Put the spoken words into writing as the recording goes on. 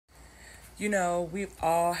We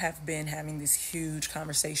all have been having this huge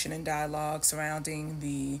conversation and dialogue surrounding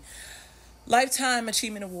the Lifetime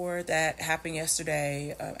Achievement Award that happened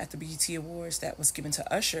yesterday at the BET Awards that was given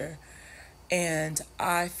to Usher. And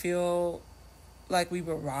I feel like we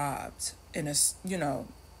were robbed a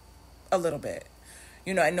little bit.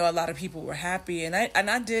 I know a lot of people were happy, and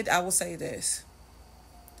I will say this.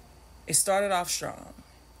 It started off strong,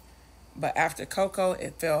 but after Coco,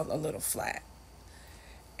 it fell a little flat.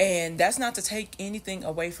 And that's not to take anything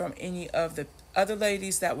away from any of the other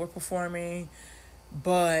ladies that were performing,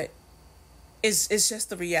 but it's just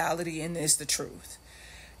the reality and it's the truth.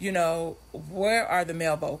 Where are the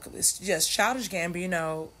male vocalists? Yes, Childish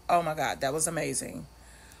Gambino, oh my God, that was amazing.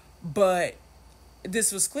 But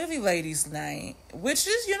this was clearly ladies' night, which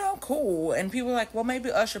is, cool. And people are like, well, maybe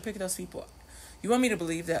Usher picked those people. You want me to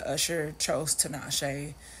believe that Usher chose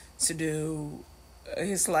Tinashe to do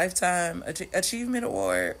his Lifetime Achievement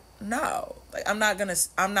Award? No, I'm not gonna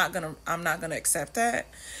accept that.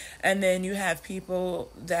 And then you have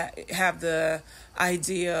people that have the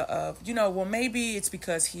idea of, well, maybe it's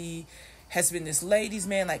because he has been this ladies'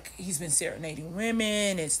 man, like he's been serenading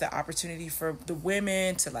women. It's the opportunity for the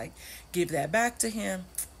women to give that back to him.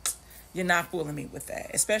 You're not fooling me with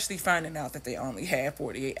that, especially finding out that they only had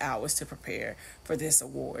 48 hours to prepare for this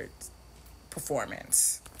award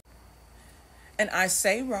performance. And I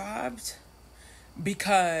say robbed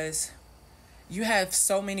because you have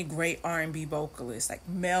so many great R&B vocalists, like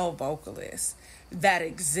male vocalists, that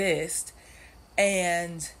exist,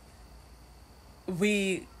 and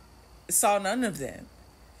we saw none of them.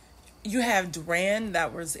 You have Duran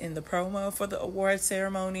that was in the promo for the award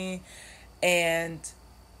ceremony, and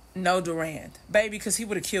no Duran, baby, because he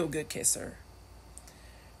would have killed Good Kisser.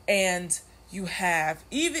 And you have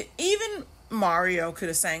even Mario could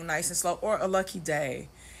have sang Nice and Slow or A Lucky Day,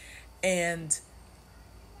 and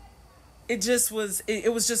it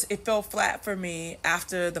fell flat for me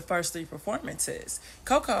after the first three performances.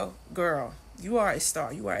 Coco, girl, you are a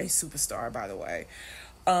star. You are a superstar, by the way.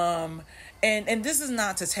 And this is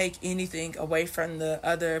not to take anything away from the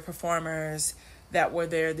other performers that were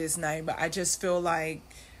there this night, but I just feel like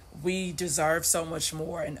we deserve so much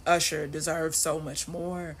more, and Usher deserves so much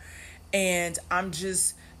more. And I'm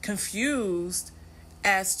just confused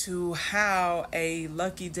as to how a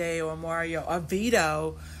Lucky Day or Mario or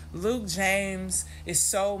Vito, Luke James, is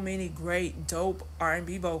so many great, dope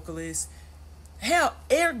R&B vocalists. Hell,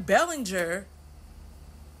 Eric Bellinger,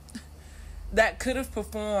 that could have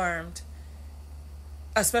performed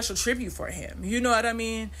a special tribute for him. You know what I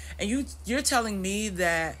mean? And you're telling me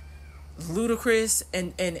that Ludacris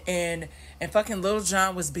and fucking Lil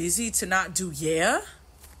Jon was busy to not do Yeah?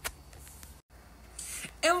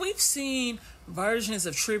 And we've seen versions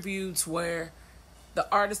of tributes where the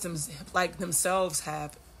artists themselves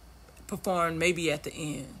have performed maybe at the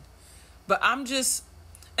end. But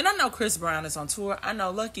and I know Chris Brown is on tour. I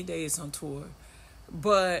know Lucky Day is on tour.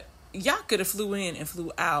 But y'all could have flew in and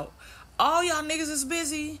flew out. All y'all niggas is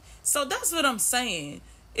busy. So that's what I'm saying.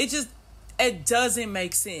 It doesn't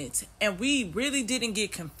make sense. And we really didn't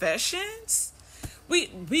get Confessions.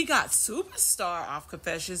 We got Superstar off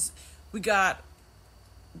Confessions. We got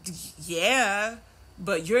Yeah,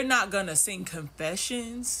 but you're not gonna sing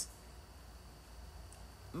Confessions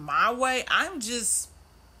my way. I'm just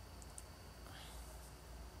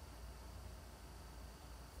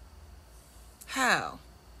how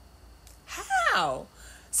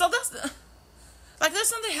so there's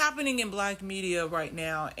something happening in black media right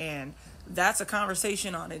now, and that's a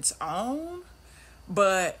conversation on its own.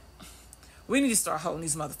 But we need to start holding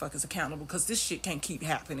these motherfuckers accountable, because this shit can't keep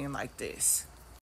happening like this.